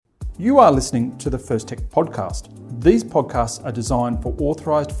You are listening to the First Tech podcast. These podcasts are designed for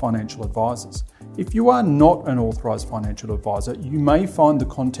authorised financial advisors. If you are not an authorised financial advisor, you may find the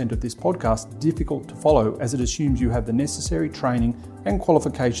content of this podcast difficult to follow as it assumes you have the necessary training and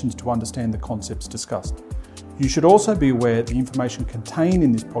qualifications to understand the concepts discussed. You should also be aware the information contained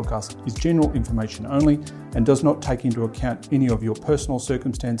in this podcast is general information only and does not take into account any of your personal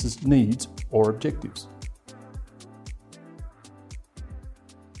circumstances, needs, or objectives.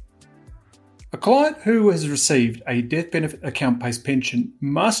 A client who has received a death benefit account-based pension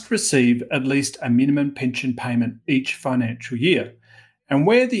must receive at least a minimum pension payment each financial year. And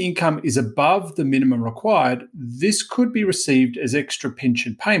where the income is above the minimum required, this could be received as extra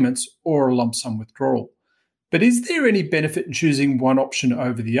pension payments or a lump sum withdrawal. But is there any benefit in choosing one option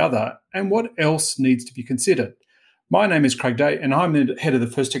over the other, and what else needs to be considered? My name is Craig Day, and I'm the head of the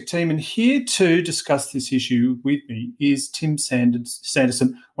First Tech team. And here to discuss this issue with me is Tim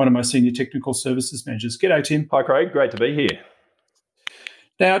Sanderson, one of my senior technical services managers. G'day, Tim. Hi, Craig. Great to be here.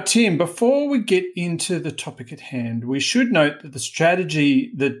 Now, Tim, before we get into the topic at hand, we should note that the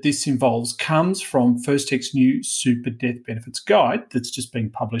strategy that this involves comes from First Tech's new Super Death Benefits Guide that's just been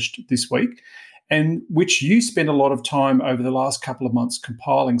published this week, and which you spent a lot of time over the last couple of months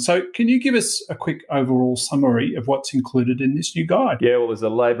compiling. So can you give us a quick overall summary of what's included in this new guide? Yeah, well, it's a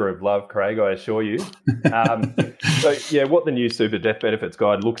labour of love, Craig, I assure you. What the new Super Death Benefits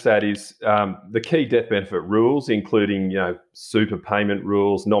Guide looks at is the key death benefit rules, including, super payment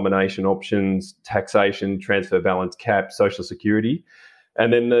rules, nomination options, taxation, transfer balance cap, social security.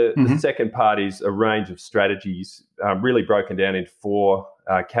 And then the second part is a range of strategies really broken down into four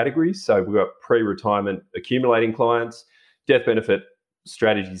categories. So we've got pre-retirement accumulating clients, death benefit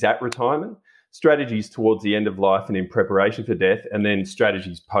strategies at retirement, strategies towards the end of life and in preparation for death, and then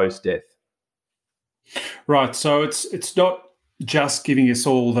strategies post-death. Right. So it's not just giving us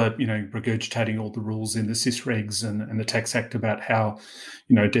all the, regurgitating all the rules in the SIS regs and the Tax Act about how,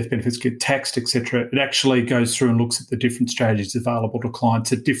 death benefits get taxed, etc. It actually goes through and looks at the different strategies available to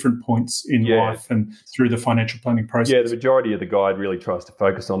clients at different points in life and through the financial planning process. Yeah, the majority of the guide really tries to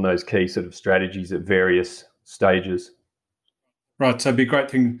focus on those key sort of strategies at various stages. Right. So it'd be a great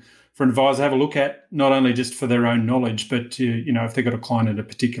thing for an advisor to have a look at, not only just for their own knowledge, but, if they've got a client in a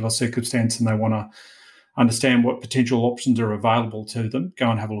particular circumstance and they want to understand what potential options are available to them,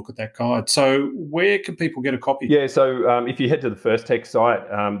 go and have a look at that guide. So where can people get a copy? Yeah, so if you head to the First Tech site,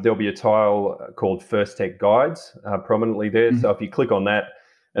 there'll be a tile called First Tech Guides prominently there. So if you click on that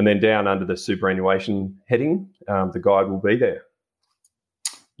and then down under the superannuation heading, the guide will be there.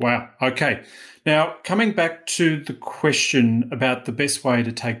 Wow. Okay. Now, coming back to the question about the best way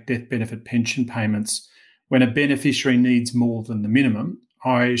to take death benefit pension payments when a beneficiary needs more than the minimum,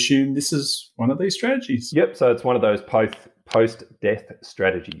 I assume this is one of these strategies. Yep. So it's one of those post-death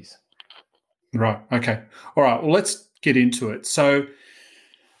strategies. Right. Okay. All right. Well, let's get into it. So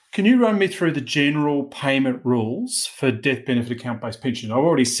can you run me through the general payment rules for death benefit account-based pension? I've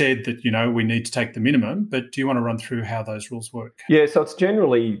already said that, we need to take the minimum, but do you want to run through how those rules work? Yeah. So it's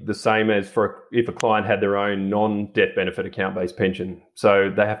generally the same as if a client had their own non-death benefit account-based pension.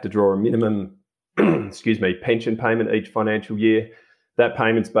 So they have to draw a minimum, pension payment each financial year. That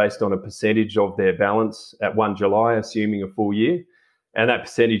payment's based on a percentage of their balance at 1 July, assuming a full year. And that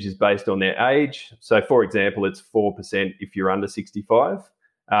percentage is based on their age. So, for example, it's 4% if you're under 65.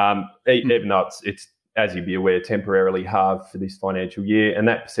 Even though it's, as you'd be aware, temporarily halved for this financial year. And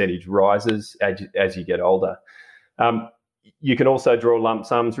that percentage rises as you get older. You can also draw lump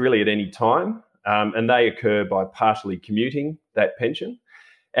sums really at any time. And they occur by partially commuting that pension.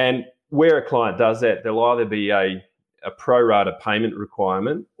 And where a client does that, there'll either be a pro rata payment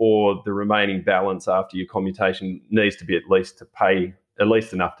requirement, or the remaining balance after your commutation needs to be at least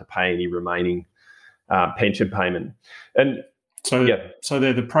enough to pay any remaining pension payment. And so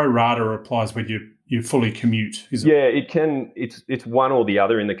the pro rata applies when you fully commute, is it? Yeah, it can. It's one or the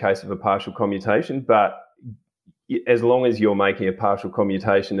other in the case of a partial commutation, but as long as you're making a partial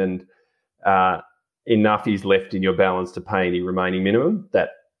commutation and enough is left in your balance to pay any remaining minimum, that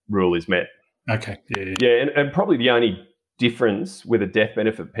rule is met. Okay. Yeah, and probably the only difference with a death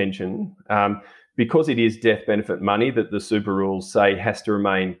benefit pension, because it is death benefit money that the super rules say has to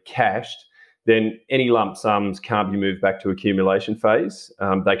remain cashed, then any lump sums can't be moved back to accumulation phase.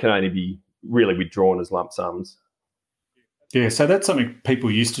 They can only be really withdrawn as lump sums. Yeah, so that's something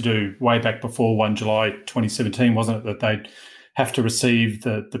people used to do way back before 1 July 2017, wasn't it? That they'd have to receive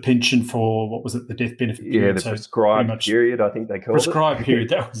the pension for, what was it, the death benefit period? Yeah, the prescribed period, I think they called it. Prescribed period,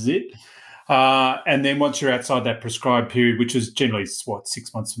 that was it. And then once you're outside that prescribed period, which is generally,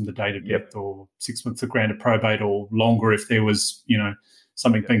 6 months from the date of death or 6 months of grant of probate, or longer if there was,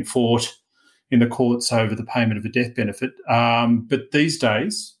 something being fought in the courts over the payment of a death benefit. But these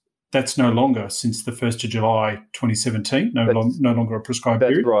days, that's no longer since the 1st of July 2017, no longer a prescribed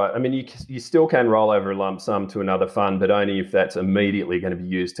period. That's right. I mean, you still can roll over a lump sum to another fund, but only if that's immediately going to be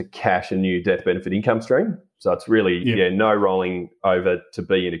used to cash a new death benefit income stream. So it's really, no rolling over to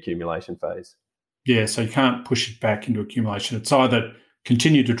be in accumulation phase. Yeah, so you can't push it back into accumulation. It's either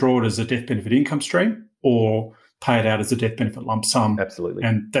continue to draw it as a death benefit income stream or pay it out as a death benefit lump sum. Absolutely.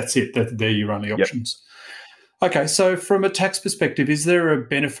 And that's it. They're your only options. Yep. Okay, so from a tax perspective, is there a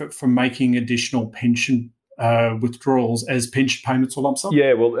benefit from making additional pension withdrawals as pension payments or lump sum?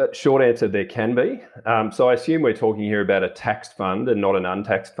 Yeah, well, short answer, there can be. So I assume we're talking here about a taxed fund and not an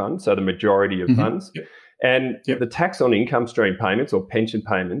untaxed fund, so the majority of funds. Yep. And the tax on income stream payments or pension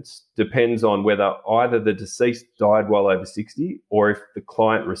payments depends on whether either the deceased died while over 60 or if the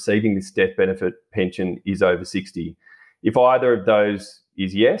client receiving this death benefit pension is over 60. If either of those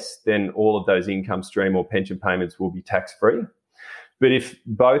is yes, then all of those income stream or pension payments will be tax-free. But if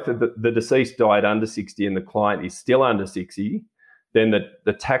both of the deceased died under 60 and the client is still under 60, then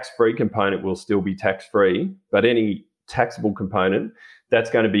the tax-free component will still be tax-free, but any taxable component, that's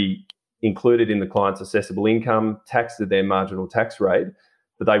going to be included in the client's assessable income, taxed at their marginal tax rate,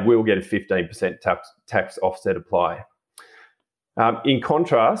 but they will get a 15% tax offset apply. In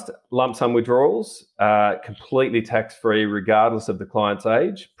contrast, lump sum withdrawals are completely tax-free regardless of the client's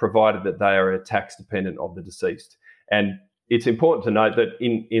age, provided that they are a tax dependent of the deceased. And it's important to note that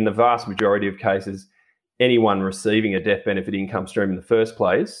in the vast majority of cases, anyone receiving a death benefit income stream in the first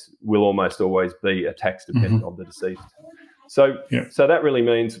place will almost always be a tax dependent of the deceased. So that really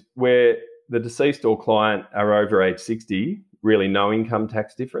means where the deceased or client are over age 60, really no income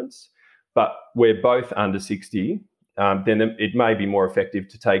tax difference. But we're both under 60, then it may be more effective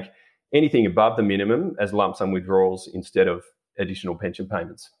to take anything above the minimum as lump sum withdrawals instead of additional pension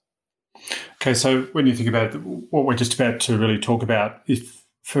payments. Okay, so when you think about what we're just about to really talk about, if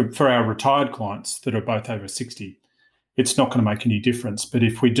for our retired clients that are both over 60, it's not going to make any difference. But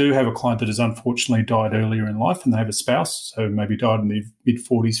if we do have a client that has unfortunately died earlier in life and they have a spouse, so maybe died in their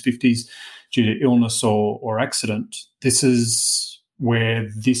mid-40s, 50s due to illness or accident, this is where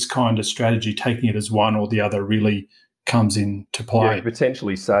this kind of strategy, taking it as one or the other, really comes into play. Yeah,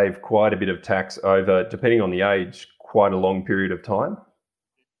 potentially save quite a bit of tax over, depending on the age, quite a long period of time.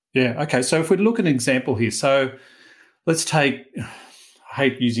 Yeah, okay. So if we look at an example here, so let's take, I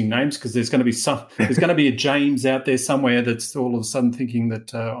hate using names because there's going to be a James out there somewhere that's all of a sudden thinking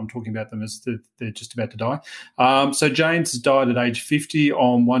that I'm talking about them as they're just about to die. So James has died at age 50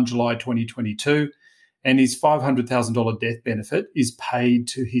 on 1 July 2022, and his $500,000 death benefit is paid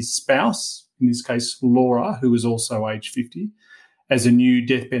to his spouse, in this case Laura, who is also age 50, as a new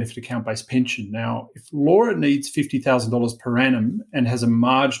death benefit account-based pension. Now, if Laura needs $50,000 per annum and has a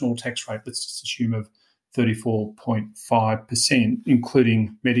marginal tax rate, let's just assume of 34.5%,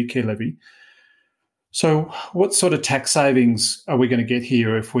 including Medicare levy. So what sort of tax savings are we going to get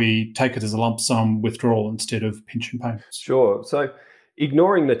here if we take it as a lump sum withdrawal instead of pension payments? Sure. So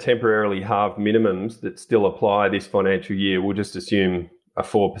ignoring the temporarily halved minimums that still apply this financial year, we'll just assume a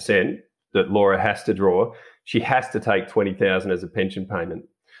 4% that Laura has to draw. She has to take $20,000 as a pension payment.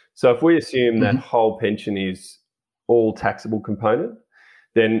 So if we assume that whole pension is all taxable component,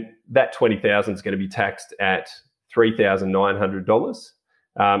 then that $20,000 is going to be taxed at $3,900.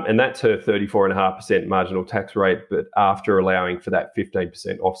 And that's her 34.5% marginal tax rate, but after allowing for that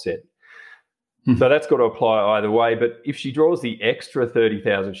 15% offset. So that's got to apply either way. But if she draws the extra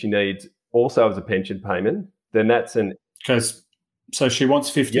 $30,000 she needs also as a pension payment, then that's an... So she wants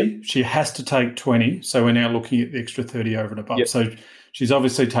 50, she has to take 20. So we're now looking at the extra 30 over and above. So she's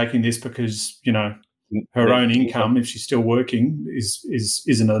obviously taking this because, her own income, if she's still working,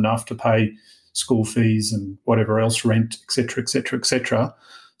 isn't enough to pay school fees and whatever else, rent, et cetera, et cetera, et cetera.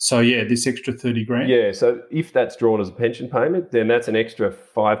 So, this extra $30,000. Yeah, so if that's drawn as a pension payment, then that's an extra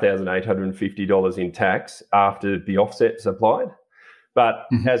 $5,850 in tax after the offset's applied. But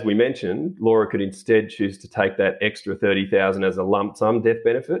as we mentioned, Laura could instead choose to take that extra $30,000 as a lump sum death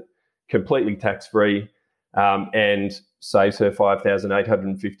benefit, completely tax-free, and saves her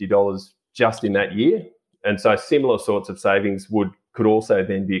 $5,850 just in that year. And so similar sorts of savings could also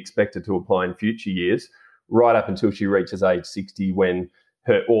then be expected to apply in future years, right up until she reaches age 60, when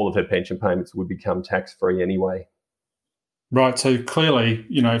all of her pension payments would become tax-free anyway. Right. So clearly,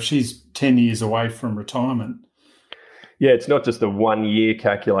 if she's 10 years away from retirement. Yeah, it's not just a 1 year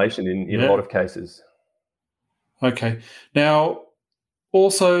calculation in a lot of cases. Okay. Now,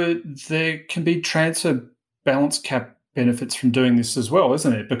 also there can be transfer balance cap benefits from doing this as well,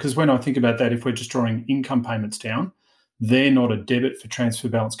 isn't it? Because when I think about that, if we're just drawing income payments down, they're not a debit for transfer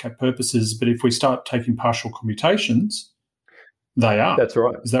balance cap purposes. But if we start taking partial commutations, they are. That's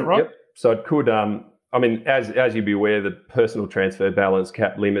right. Is that right? Yep. So it could, as you'd be aware, the personal transfer balance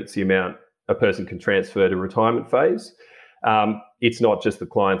cap limits the amount a person can transfer to retirement phase. It's not just the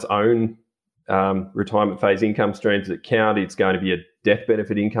client's own retirement phase income streams that count. It's going to be a death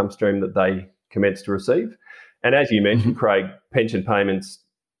benefit income stream that they commence to receive. And as you mentioned, Craig, pension payments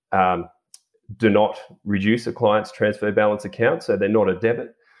do not reduce a client's transfer balance account, so they're not a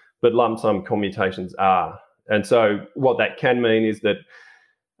debit, but lump sum commutations are. And so what that can mean is that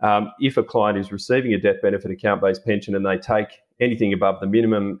if a client is receiving a death benefit account-based pension and they take anything above the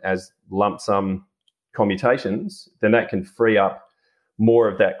minimum as lump sum commutations, then that can free up more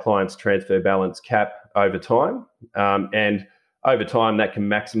of that client's transfer balance cap over time. And over time, that can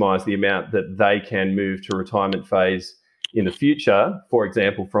maximise the amount that they can move to retirement phase in the future, for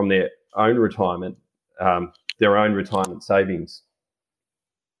example, from their own retirement savings.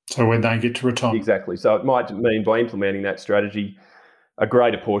 So when they get to retirement. Exactly. So it might mean by implementing that strategy, a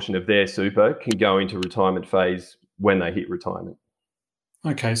greater portion of their super can go into retirement phase when they hit retirement.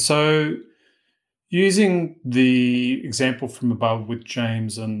 Okay, so using the example from above with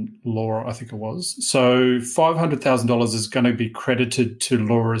James and Laura, I think it was, so $500,000 is going to be credited to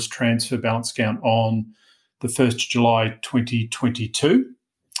Laura's transfer balance account on the 1st of July 2022.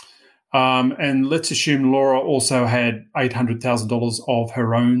 And let's assume Laura also had $800,000 of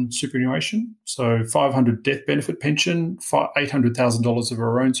her own superannuation. So $500,000 death benefit pension, $800,000 of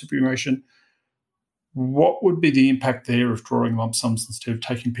her own superannuation. What would be the impact there of drawing lump sums instead of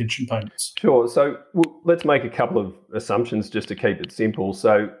taking pension payments? Sure. So let's make a couple of assumptions just to keep it simple.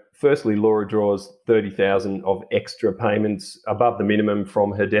 So firstly, Laura draws $30,000 of extra payments above the minimum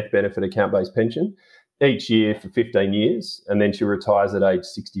from her death benefit account-based pension each year for 15 years, and then she retires at age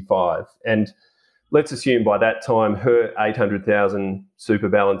 65. And let's assume by that time her $800,000 super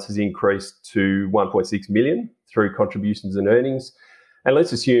balance has increased to $1.6 million through contributions and earnings. And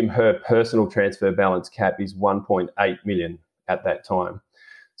let's assume her personal transfer balance cap is $1.8 million at that time.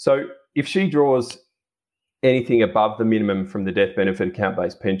 So if she draws anything above the minimum from the death benefit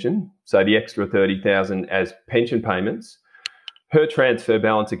account-based pension, so the extra $30,000 as pension payments, her transfer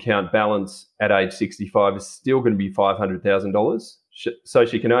balance account balance at age 65 is still going to be $500,000. So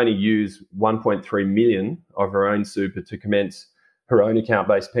she can only use $1.3 million of her own super to commence her own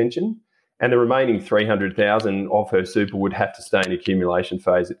account-based pension. And the remaining $300,000 of her super would have to stay in accumulation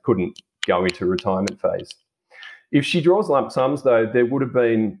phase. It couldn't go into retirement phase. If she draws lump sums, though, there would have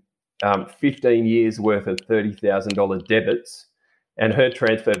been 15 years worth of $30,000 debits, and her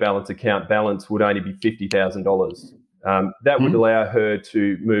transfer balance account balance would only be $50,000. That would allow her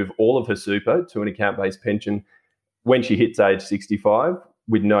to move all of her super to an account-based pension when she hits age 65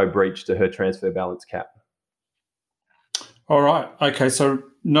 with no breach to her transfer balance cap. All right. Okay. So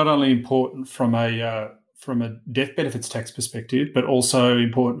not only important from a death benefits tax perspective, but also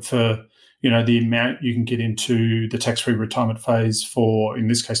important for the amount you can get into the tax-free retirement phase for, in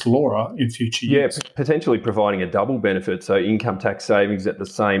this case, Laura, in future years. Yeah, potentially providing a double benefit, so income tax savings at the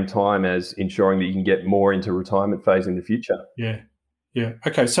same time as ensuring that you can get more into retirement phase in the future. Yeah.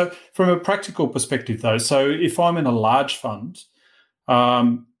 Okay, so from a practical perspective, though, so if I'm in a large fund,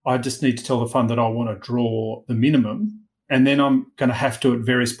 I just need to tell the fund that I want to draw the minimum, and then I'm going to have to, at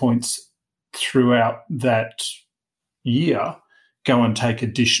various points throughout that year, go and take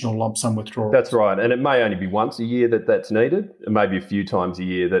additional lump sum withdrawals. That's right. And it may only be once a year that's needed. It may be a few times a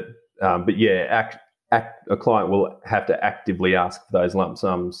year a client will have to actively ask for those lump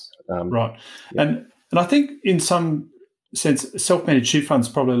sums. Right. Yeah. And I think in some sense, self-managed super funds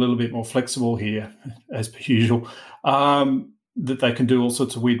are probably a little bit more flexible here, as per usual, that they can do all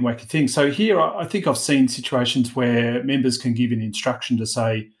sorts of weird and wacky things. So here I think I've seen situations where members can give an instruction to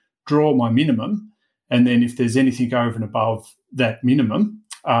say, draw my minimum, and then if there's anything over and above that minimum,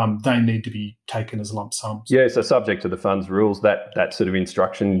 they need to be taken as lump sums. Yeah, so subject to the fund's rules, that sort of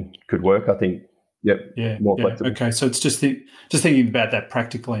instruction could work, I think. Yep. Yeah. More flexible. Okay. So it's just thinking about that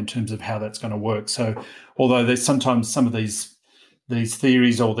practically in terms of how that's going to work. So although there's sometimes some of these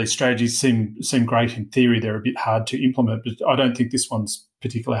theories or these strategies seem great in theory, they're a bit hard to implement. But I don't think this one's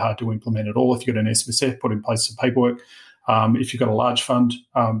particularly hard to implement at all. If you've got an SMSF, put in place some paperwork. If you've got a large fund,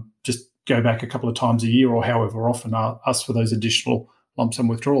 just go back a couple of times a year or however often, ask for those additional lump sum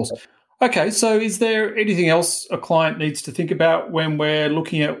withdrawals. Okay, so is there anything else a client needs to think about when we're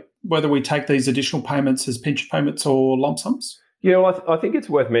looking at whether we take these additional payments as pension payments or lump sums? Yeah, well, I think it's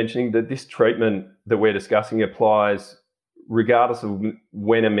worth mentioning that this treatment that we're discussing applies regardless of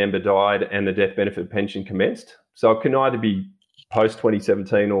when a member died and the death benefit pension commenced. So it can either be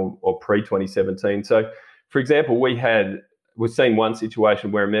post-2017 or pre-2017. So, for example, we've seen one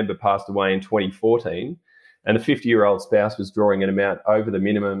situation where a member passed away in 2014 and the 50-year-old spouse was drawing an amount over the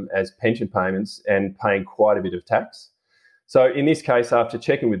minimum as pension payments and paying quite a bit of tax. So in this case, after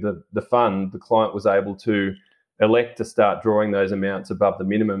checking with the fund, the client was able to elect to start drawing those amounts above the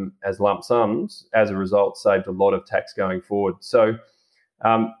minimum as lump sums. As a result, saved a lot of tax going forward. So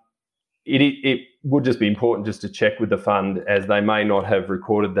it would just be important just to check with the fund, as they may not have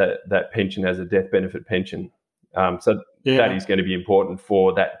recorded that pension as a death benefit pension. That is going to be important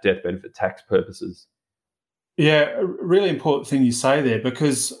for that death benefit tax purposes. Yeah, a really important thing you say there,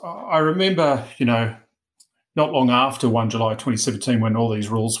 because I remember, not long after 1 July 2017, when all these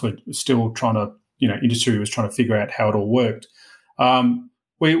rules were still trying to, industry was trying to figure out how it all worked,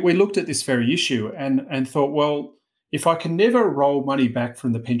 we looked at this very issue and thought, well, if I can never roll money back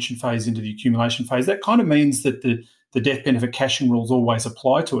from the pension phase into the accumulation phase, that kind of means that the death benefit cashing rules always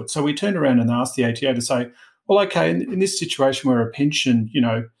apply to it. So we turned around and asked the ATO to say, well, okay, in this situation where a pension,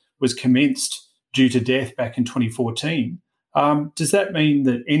 was commenced due to death back in 2014, does that mean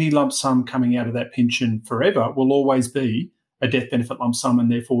that any lump sum coming out of that pension forever will always be a death benefit lump sum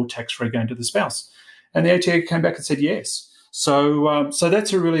and therefore tax-free going to the spouse? And the ATO came back and said yes. So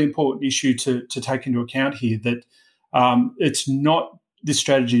that's a really important issue to take into account here, that this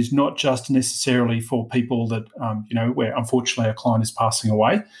strategy is not just necessarily for people that, where unfortunately a client is passing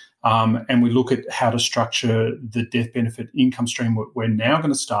away, and we look at how to structure the death benefit income stream we're now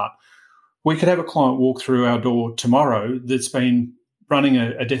going to start. We could have a client walk through our door tomorrow that's been running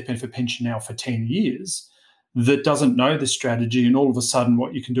a death benefit pension now for 10 years that doesn't know this strategy, and all of a sudden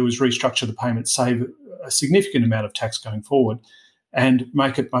what you can do is restructure the payment, save a significant amount of tax going forward, and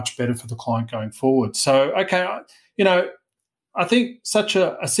make it much better for the client going forward. So, okay, I think such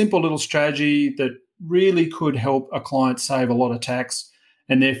a simple little strategy that really could help a client save a lot of tax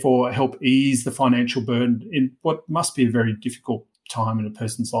and therefore help ease the financial burden in what must be a very difficult time in a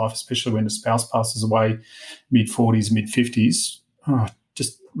person's life, especially when a spouse passes away mid-40s, mid-50s.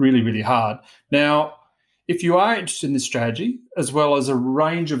 Just really, really hard. Now, if you are interested in this strategy, as well as a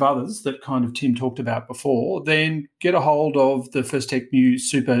range of others that kind of Tim talked about before, then get a hold of the First Tech new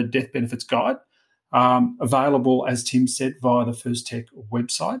Super Death Benefits Guide, available, as Tim said, via the First Tech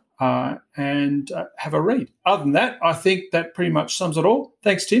website, and have a read. Other than that, I think that pretty much sums it all.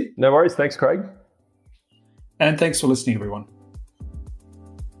 Thanks, Tim. No worries. Thanks, Craig. And thanks for listening, everyone.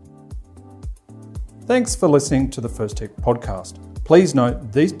 Thanks for listening to the First Tech podcast. Please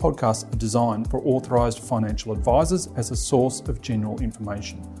note these podcasts are designed for authorised financial advisors as a source of general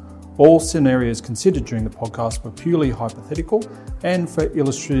information. All scenarios considered during the podcast were purely hypothetical and for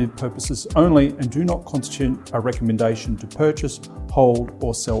illustrative purposes only, and do not constitute a recommendation to purchase, hold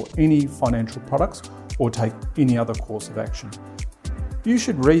or sell any financial products or take any other course of action. You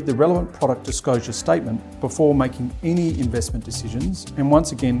should read the relevant product disclosure statement before making any investment decisions, and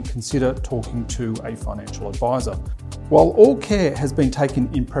once again consider talking to a financial advisor. While all care has been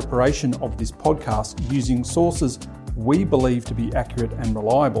taken in preparation of this podcast using sources we believe to be accurate and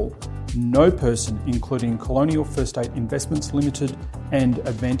reliable, no person, including Colonial First State Investments Limited and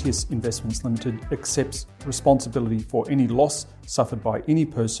Advantius Investments Limited, accepts responsibility for any loss suffered by any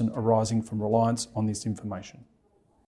person arising from reliance on this information.